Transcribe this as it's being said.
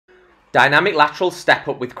Dynamic lateral step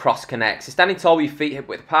up with cross connect. So standing tall with your feet hip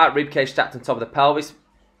width apart, ribcage stacked on top of the pelvis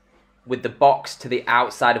with the box to the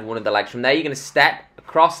outside of one of the legs. From there, you're going to step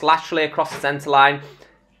across laterally across the centre line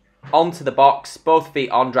onto the box, both feet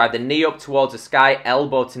on, drive the knee up towards the sky,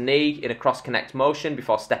 elbow to knee in a cross connect motion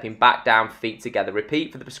before stepping back down, feet together.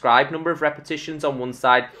 Repeat for the prescribed number of repetitions on one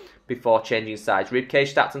side before changing sides. Ribcage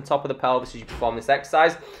stacked on top of the pelvis as you perform this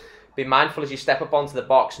exercise. Be mindful as you step up onto the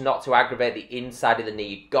box not to aggravate the inside of the knee.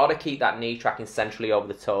 You've got to keep that knee tracking centrally over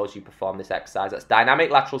the toes as you perform this exercise. That's dynamic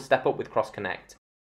lateral step up with cross connect.